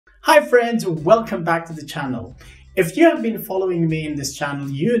Hi friends, welcome back to the channel. If you have been following me in this channel,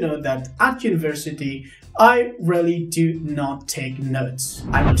 you know that at university, I really do not take notes.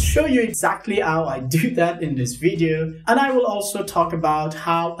 I will show you exactly how I do that in this video, and I will also talk about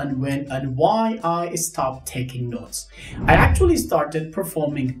how and when and why I stopped taking notes. I actually started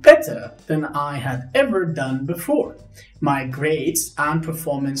performing better than I had ever done before. My grades and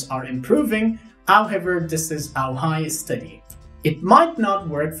performance are improving, however, this is how I study. It might not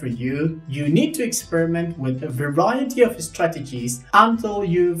work for you. You need to experiment with a variety of strategies until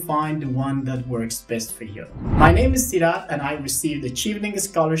you find the one that works best for you. My name is Sirat and I received a Skimming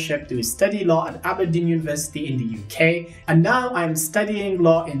scholarship to study law at Aberdeen University in the UK, and now I'm studying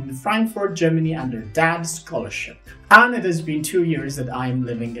law in Frankfurt, Germany under that scholarship. And it has been 2 years that I am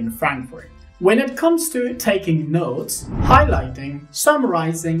living in Frankfurt. When it comes to taking notes, highlighting,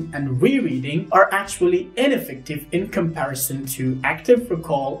 summarizing, and rereading are actually ineffective in comparison to active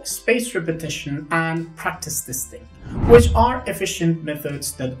recall, spaced repetition, and practice testing, which are efficient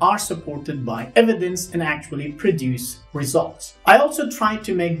methods that are supported by evidence and actually produce results. I also tried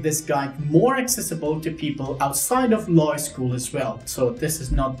to make this guide more accessible to people outside of law school as well, so this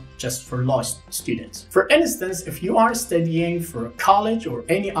is not just for law students. For instance, if you are studying for college or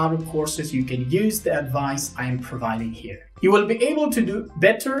any other courses, you can use the advice I am providing here. You will be able to do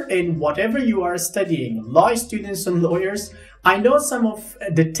better in whatever you are studying. Law students and lawyers, I know some of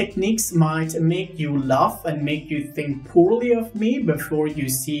the techniques might make you laugh and make you think poorly of me before you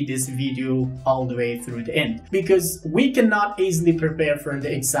see this video all the way through the end, because we cannot easily prepare for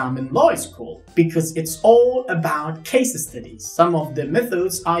the exam in law school because it's all about case studies. Some of the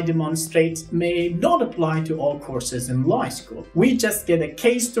methods I demonstrate may not apply to all courses in law school. We just get a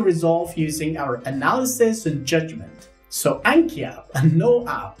case to resolve using our analysis and judgment. So Anki App, a no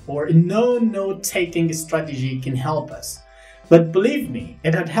app or no note-taking strategy can help us. But believe me,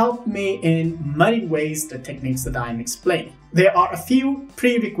 it had helped me in many ways, the techniques that I'm explaining. There are a few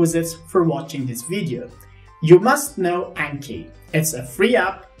prerequisites for watching this video. You must know Anki. It's a free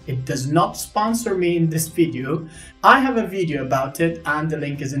app. It does not sponsor me in this video. I have a video about it and the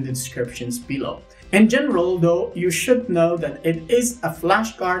link is in the descriptions below. In general, though, you should know that it is a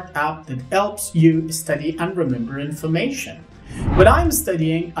flashcard app that helps you study and remember information. When I'm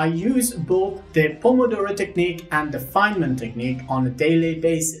studying, I use both the Pomodoro technique and the Feynman technique on a daily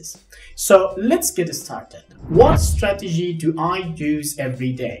basis. So let's get started. What strategy do I use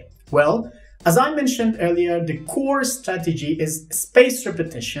every day? Well, as I mentioned earlier, the core strategy is spaced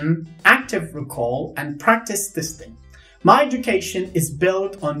repetition, active recall, and practice testing. My education is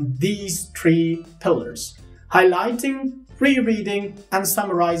built on these three pillars. Highlighting, rereading, and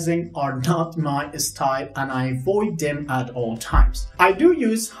summarizing are not my style and I avoid them at all times. I do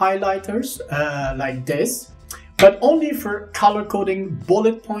use highlighters like this, but only for color coding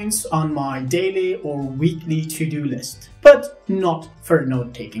bullet points on my daily or weekly to-do list, but not for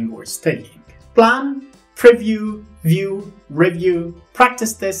note-taking or studying. Plan, preview, view, review,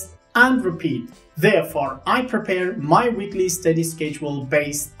 practice test, and repeat. Therefore, I prepare my weekly study schedule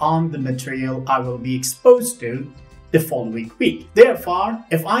based on the material I will be exposed to the following week. Therefore,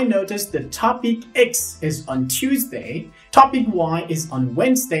 if I notice that topic X is on Tuesday, topic Y is on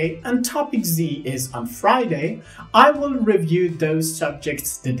Wednesday, and topic Z is on Friday, I will review those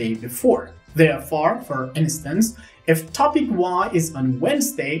subjects the day before. Therefore, for instance, if topic Y is on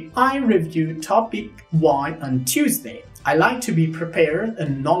Wednesday, I review topic Y on Tuesday. I like to be prepared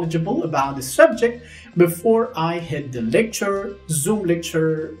and knowledgeable about the subject before I hit the lecture, Zoom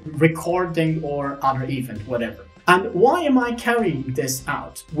lecture, recording, or other event, whatever. And why am I carrying this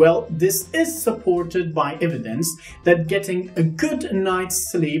out? Well, this is supported by evidence that getting a good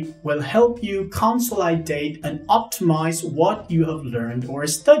night's sleep will help you consolidate and optimize what you have learned or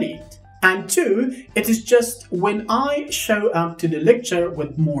studied. And two, it is just when I show up to the lecture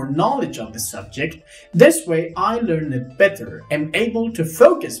with more knowledge of the subject, this way I learn it better, am able to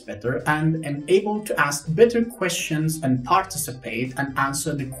focus better, and am able to ask better questions and participate and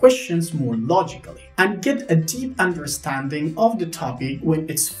answer the questions more logically, and get a deep understanding of the topic when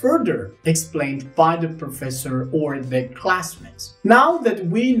it's further explained by the professor or the classmates. Now that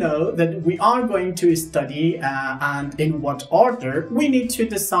we know that we are going to study and in what order, we need to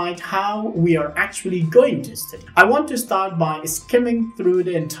decide how we are actually going to study. I want to start by skimming through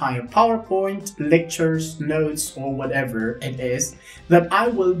the entire PowerPoint, lectures, notes, or whatever it is that I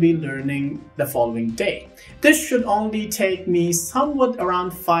will be learning the following day. This should only take me somewhat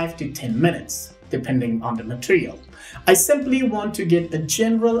around 5 to 10 minutes. depending on the material. I simply want to get a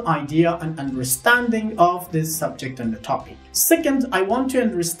general idea and understanding of this subject and the topic. Second, I want to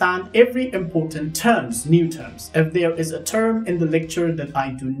understand every important terms, new terms. If there is a term in the lecture that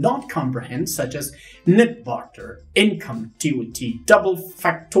I do not comprehend, such as net barter, income TOT, double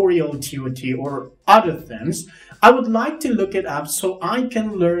factorial TOT, or other things, I would like to look it up so I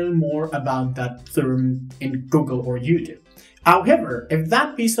can learn more about that term in Google or YouTube. However, if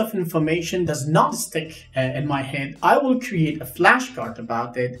that piece of information does not stick in my head, I will create a flashcard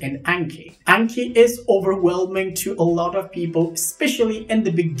about it in Anki. Anki is overwhelming to a lot of people, especially in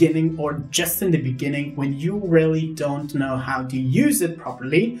the beginning or just in the beginning when you really don't know how to use it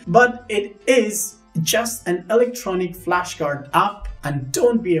properly, but it is just an electronic flashcard app, and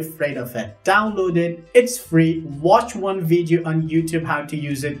don't be afraid of it. Download it, it's free. Watch one video on YouTube how to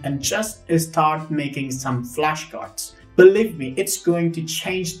use it and just start making some flashcards. Believe me, it's going to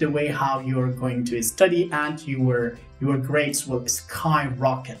change the way how you're going to study, and your grades will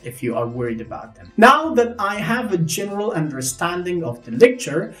skyrocket if you are worried about them. Now that I have a general understanding of the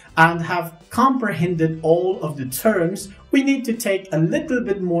lecture and have comprehended all of the terms, we need to take a little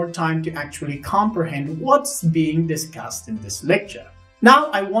bit more time to actually comprehend what's being discussed in this lecture.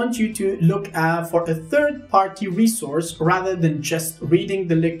 Now I want you to look for a third-party resource rather than just reading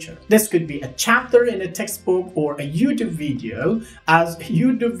the lecture. This could be a chapter in a textbook or a YouTube video, as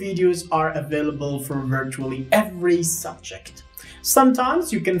YouTube videos are available for virtually every subject.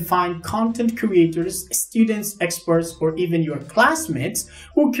 Sometimes you can find content creators, students, experts, or even your classmates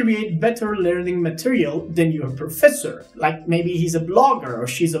who create better learning material than your professor. Like maybe he's a blogger or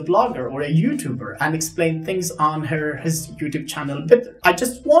she's a blogger or a YouTuber and explain things on his YouTube channel better. I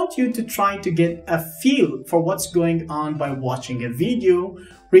just want you to try to get a feel for what's going on by watching a video,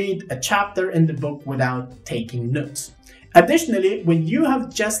 read a chapter in the book without taking notes. Additionally, when you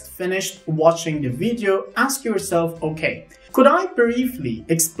have just finished watching the video, ask yourself, okay, could I briefly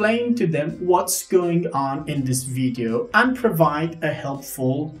explain to them what's going on in this video and provide a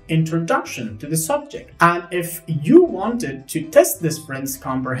helpful introduction to the subject? And if you wanted to test this friend's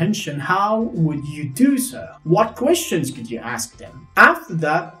comprehension, how would you do so? What questions could you ask them? After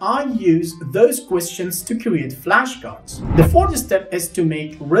that, I use those questions to create flashcards. The fourth step is to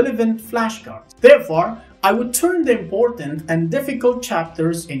make relevant flashcards. Therefore, I would turn the important and difficult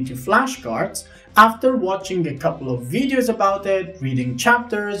chapters into flashcards after watching a couple of videos about it, reading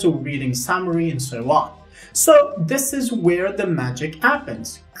chapters or reading summary and so on. So this is where the magic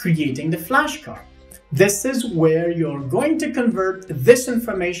happens, creating the flashcard. This is where you're going to convert this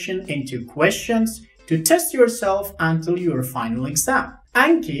information into questions to test yourself until your final exam.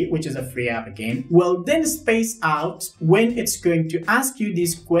 Anki, which is a free app again, will then space out when it's going to ask you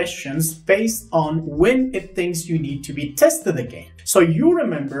these questions based on when it thinks you need to be tested again. So you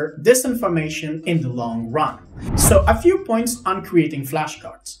remember this information in the long run. So a few points on creating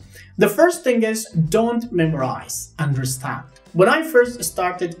flashcards. The first thing is don't memorize, understand. When I first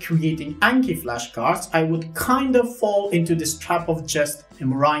started creating Anki flashcards, I would kind of fall into this trap of just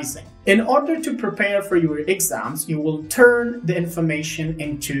memorizing. In order to prepare for your exams, you will turn the information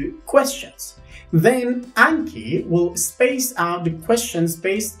into questions. Then Anki will space out the questions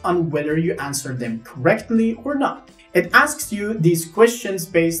based on whether you answer them correctly or not. It asks you these questions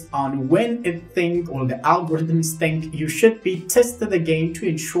based on when it thinks or the algorithms think you should be tested again to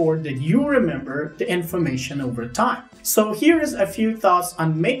ensure that you remember the information over time. So here is a few thoughts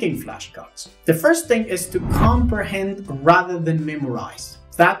on making flashcards. The first thing is to comprehend rather than memorize.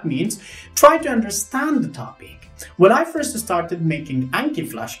 That means try to understand the topic. When I first started making Anki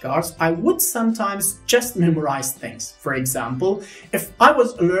flashcards, I would sometimes just memorize things. For example, if I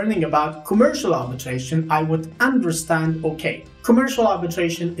was learning about commercial arbitration, I would understand, okay, commercial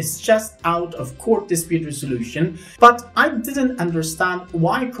arbitration is just out of court dispute resolution, but I didn't understand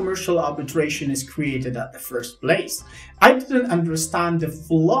why commercial arbitration is created at the first place. I didn't understand the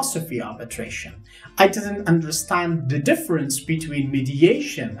philosophy of arbitration. I didn't understand the difference between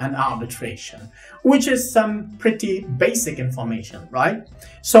mediation and arbitration, which is some pretty basic information, right?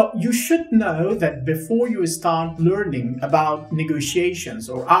 So you should know that before you start learning about negotiations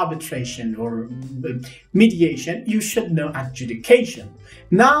or arbitration or mediation, you should know adjudication.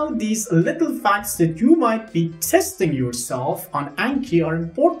 Now, these little facts that you might be testing yourself on Anki are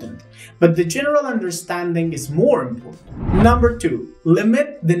important, but the general understanding is more important. Number 2,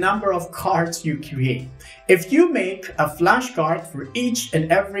 limit the number of cards you create. If you make a flashcard for each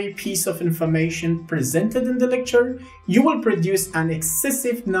and every piece of information presented in the lecture, you will produce an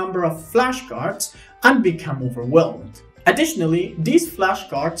excessive number of flashcards and become overwhelmed. Additionally, these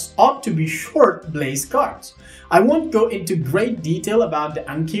flashcards ought to be short blaze cards. I won't go into great detail about the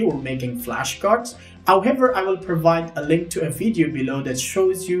Anki or making flashcards. However, I will provide a link to a video below that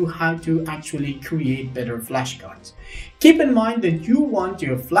shows you how to actually create better flashcards. Keep in mind that you want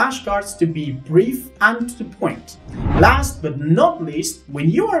your flashcards to be brief and to the point. Last but not least, when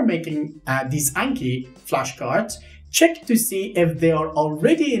you are making these Anki flashcards, check to see if they are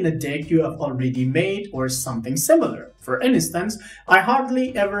already in a deck you have already made or something similar. For instance, I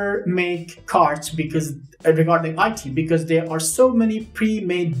hardly ever make cards regarding IT because there are so many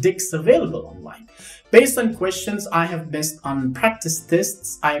pre-made decks available online. Based on questions I have missed on practice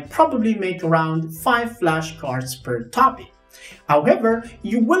tests, I probably make around 5 flashcards per topic. However,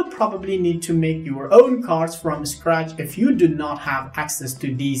 you will probably need to make your own cards from scratch if you do not have access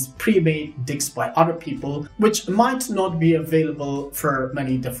to these pre-made decks by other people, which might not be available for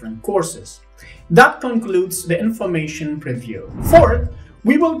many different courses. That concludes the information preview. Fourth,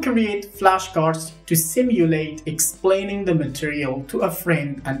 we will create flashcards to simulate explaining the material to a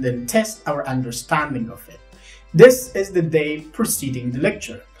friend and then test our understanding of it. This is the day preceding the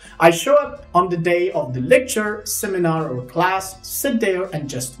lecture. I show up on the day of the lecture, seminar or class, sit there and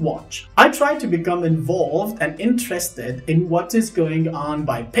just watch. I try to become involved and interested in what is going on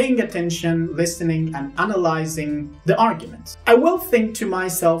by paying attention, listening and analyzing the arguments. I will think to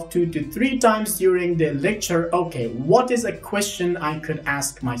myself 2 to 3 times during the lecture, okay, what is a question I could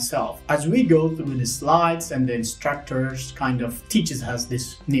ask myself as we go through the slides and the instructors kind of teaches us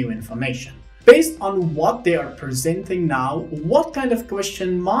this new information. Based on what they are presenting now, what kind of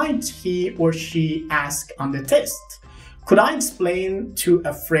question might he or she ask on the test? Could I explain to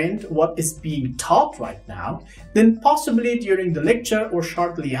a friend what is being taught right now? Then possibly during the lecture or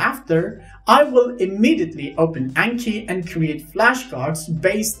shortly after, I will immediately open Anki and create flashcards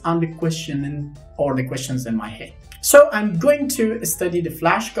based on the question or the questions in my head. So I'm going to study the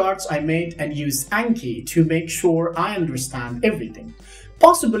flashcards I made and use Anki to make sure I understand everything.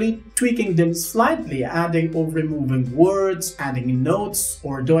 Possibly tweaking them slightly, adding or removing words, adding notes,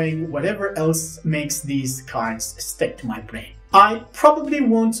 or doing whatever else makes these cards stick to my brain. I probably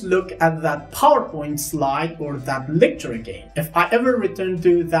won't look at that PowerPoint slide or that lecture again. If I ever return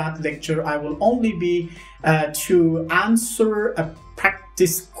to that lecture, I will only be to answer a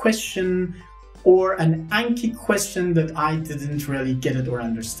practice question or an Anki question that I didn't really get it or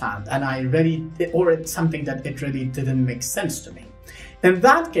understand, and it's something that it really didn't make sense to me. In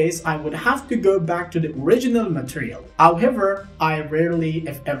that case, I would have to go back to the original material. However, I rarely,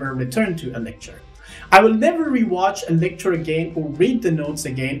 if ever, return to a lecture. I will never rewatch a lecture again or read the notes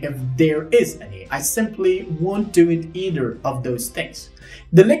again if there is any. I simply won't do it either of those things.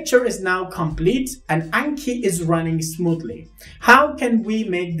 The lecture is now complete and Anki is running smoothly. How can we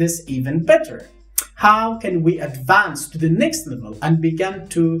make this even better? How can we advance to the next level and begin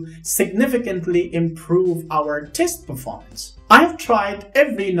to significantly improve our test performance? I have tried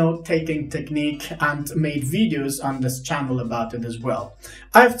every note-taking technique and made videos on this channel about it as well.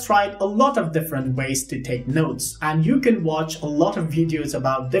 I have tried a lot of different ways to take notes, and you can watch a lot of videos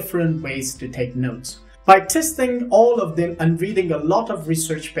about different ways to take notes. By testing all of them and reading a lot of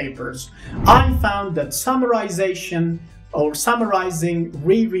research papers, I found that summarization or summarizing,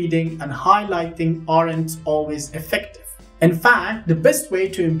 rereading, and highlighting aren't always effective. In fact, the best way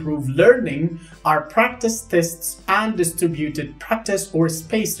to improve learning are practice tests and distributed practice or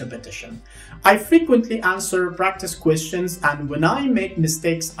spaced repetition. I frequently answer practice questions, and when I make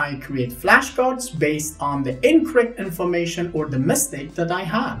mistakes, I create flashcards based on the incorrect information or the mistake that I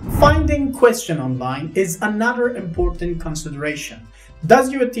had. Finding question online is another important consideration.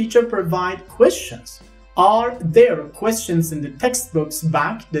 Does your teacher provide questions? Are there questions in the textbooks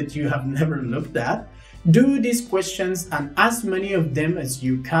back that you have never looked at? Do these questions and as many of them as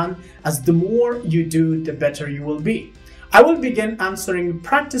you can, as the more you do, the better you will be. I will begin answering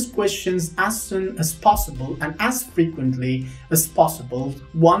practice questions as soon as possible and as frequently as possible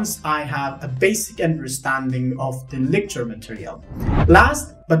once I have a basic understanding of the lecture material.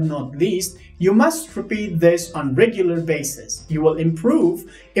 Last but not least, you must repeat this on a regular basis. You will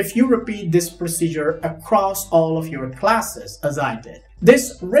improve if you repeat this procedure across all of your classes, as I did.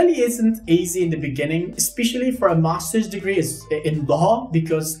 This really isn't easy in the beginning, especially for a master's degree in law,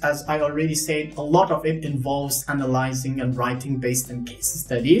 because as I already said, a lot of it involves analyzing and writing based on case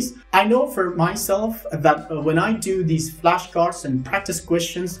studies. I know for myself that when I do these flashcards and practice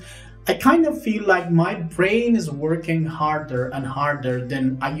questions, I kind of feel like my brain is working harder and harder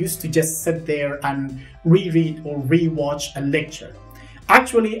than I used to just sit there and reread or rewatch a lecture.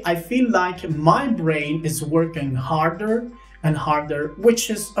 Actually, I feel like my brain is working harder and harder,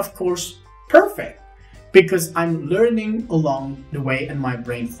 which is of course perfect. because I'm learning along the way and my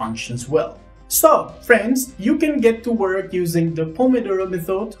brain functions well. So friends, you can get to work using the Pomodoro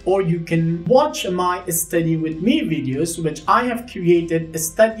method, or you can watch my study with me videos, which I have created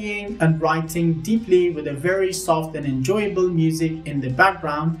studying and writing deeply with a very soft and enjoyable music in the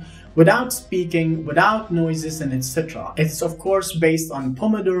background, without speaking, without noises and etc. It's of course based on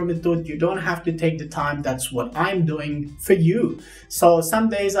Pomodoro method. You don't have to take the time. That's what I'm doing for you. So some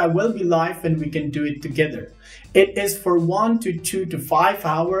days I will be live and we can do it together. It is for 1 to 2 to 5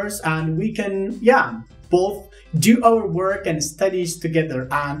 hours, and we can both do our work and studies together.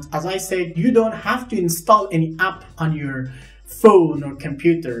 And as I said, you don't have to install any app on your phone or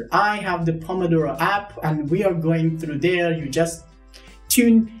computer. I have the Pomodoro app and we are going through there. You just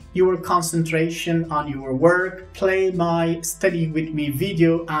tune your concentration on your work, play my study with me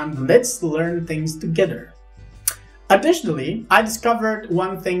video, and let's learn things together. Additionally, I discovered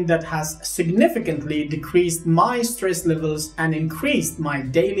one thing that has significantly decreased my stress levels and increased my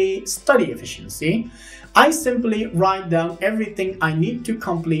daily study efficiency. I simply write down everything I need to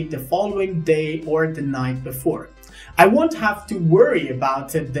complete the following day or the night before. I won't have to worry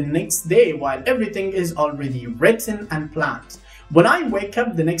about it the next day while everything is already written and planned. When I wake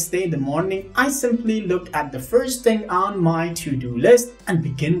up the next day in the morning, I simply look at the first thing on my to-do list and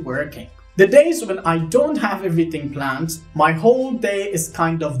begin working. The days when I don't have everything planned, my whole day is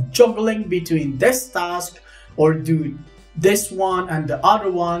kind of juggling between this task or do this one and the other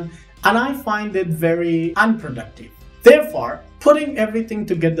one, and I find it very unproductive. Therefore, putting everything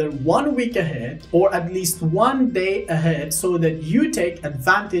together 1 week ahead or at least 1 day ahead so that you take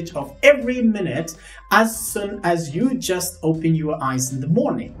advantage of every minute as soon as you just open your eyes in the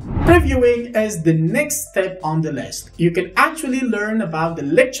morning. Previewing is the next step on the list. You can actually learn about the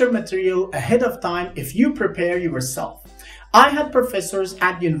lecture material ahead of time if you prepare yourself. I had professors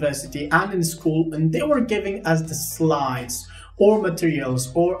at university and in school, and they were giving us the slides or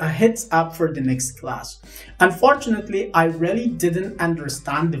materials or a heads up for the next class. Unfortunately, I really didn't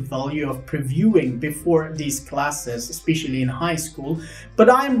understand the value of previewing before these classes, especially in high school, but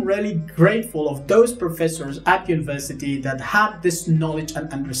I'm really grateful of those professors at university that had this knowledge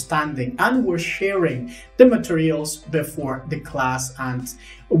and understanding and were sharing the materials before the class and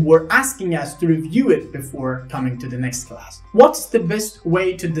were asking us to review it before coming to the next class. What's the best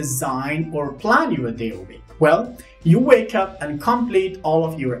way to design or plan your day or week? Well, you wake up and complete all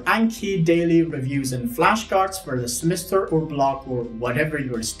of your Anki daily reviews and flashcards for the semester or block or whatever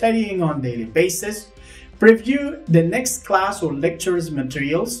you're studying on a daily basis. Preview the next class or lecture's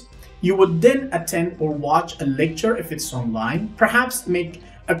materials. You would then attend or watch a lecture if it's online, perhaps make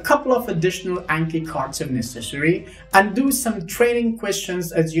a couple of additional Anki cards if necessary, and do some training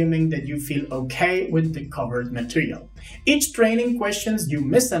questions assuming that you feel okay with the covered material. Each training questions you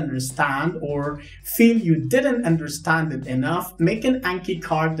misunderstand or feel you didn't understand it enough, make an Anki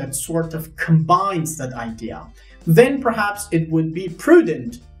card that sort of combines that idea. Then perhaps it would be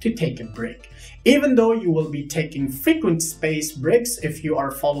prudent to take a break. Even though you will be taking frequent space breaks if you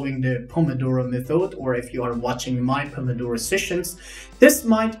are following the Pomodoro method or if you are watching my Pomodoro sessions, this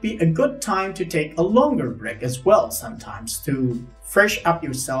might be a good time to take a longer break as well sometimes to fresh up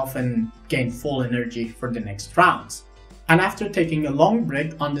yourself and gain full energy for the next rounds. And after taking a long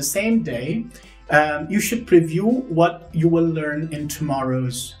break on the same day, you should preview what you will learn in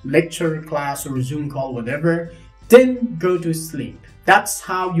tomorrow's lecture, class, or Zoom call, whatever, then go to sleep. That's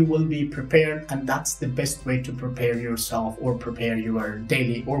how you will be prepared, and that's the best way to prepare yourself or prepare your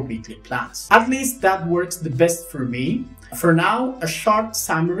daily or weekly plans. At least that works the best for me. For now, a short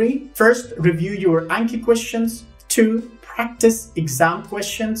summary. First, review your Anki questions. 2, practice exam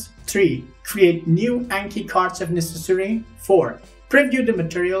questions. 3, create new Anki cards if necessary. 4, preview the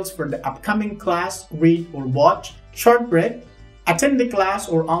materials for the upcoming class, read or watch. Short break, attend the class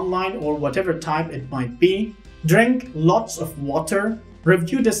or online or whatever type it might be. Drink lots of water,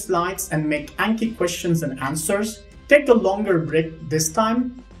 review the slides and make Anki questions and answers. Take a longer break this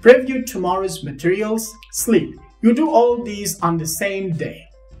time. Preview tomorrow's materials. Sleep. You do all these on the same day.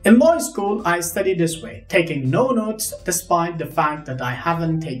 In law school, I study this way, taking no notes despite the fact that I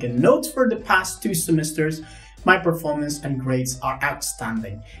haven't taken notes for the past 2 semesters. My performance and grades are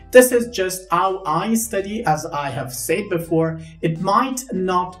outstanding. This is just how I study. As I have said before, it might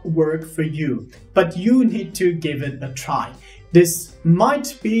not work for you, but you need to give it a try. This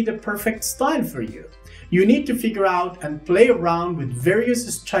might be the perfect style for you. You need to figure out and play around with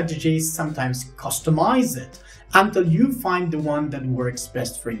various strategies, sometimes customize it, until you find the one that works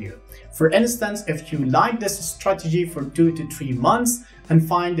best for you. For instance, if you like this strategy for 2 to 3 months and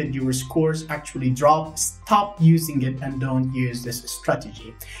find that your scores actually drop, stop using it and don't use this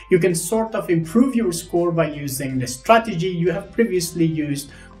strategy. You can sort of improve your score by using the strategy you have previously used,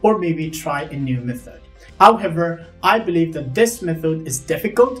 or maybe try a new method. However, I believe that this method is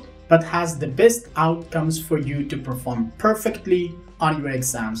difficult but has the best outcomes for you to perform perfectly on your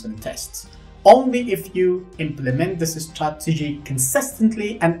exams and tests. Only if you implement this strategy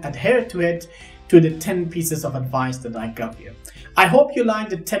consistently and adhere to it, to the 10 pieces of advice that I gave you. I hope you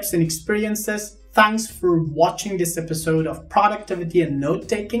liked the tips and experiences. Thanks for watching this episode of productivity and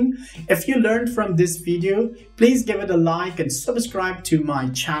note-taking. If you learned from this video, please give it a like and subscribe to my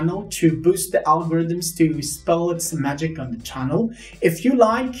channel to boost the algorithms to spell its magic on the channel. If you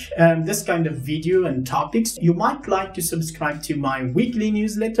like this kind of video and topics, you might like to subscribe to my weekly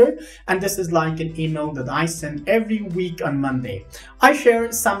newsletter, and this is like an email that I send every week on Monday. I share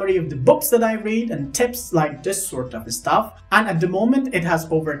a summary of the books that I read and tips like this sort of stuff, and at the moment it has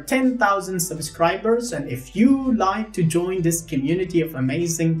over 10,000 subscribers. And if you like to join this community of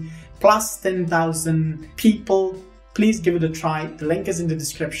amazing plus 10,000 people, please give it a try. The link is in the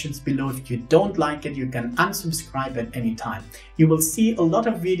descriptions below. If you don't like it, you can unsubscribe at any time. You will see a lot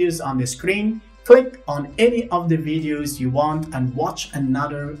of videos on the screen. Click on any of the videos you want and watch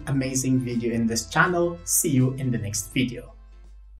another amazing video in this channel. See you in the next video.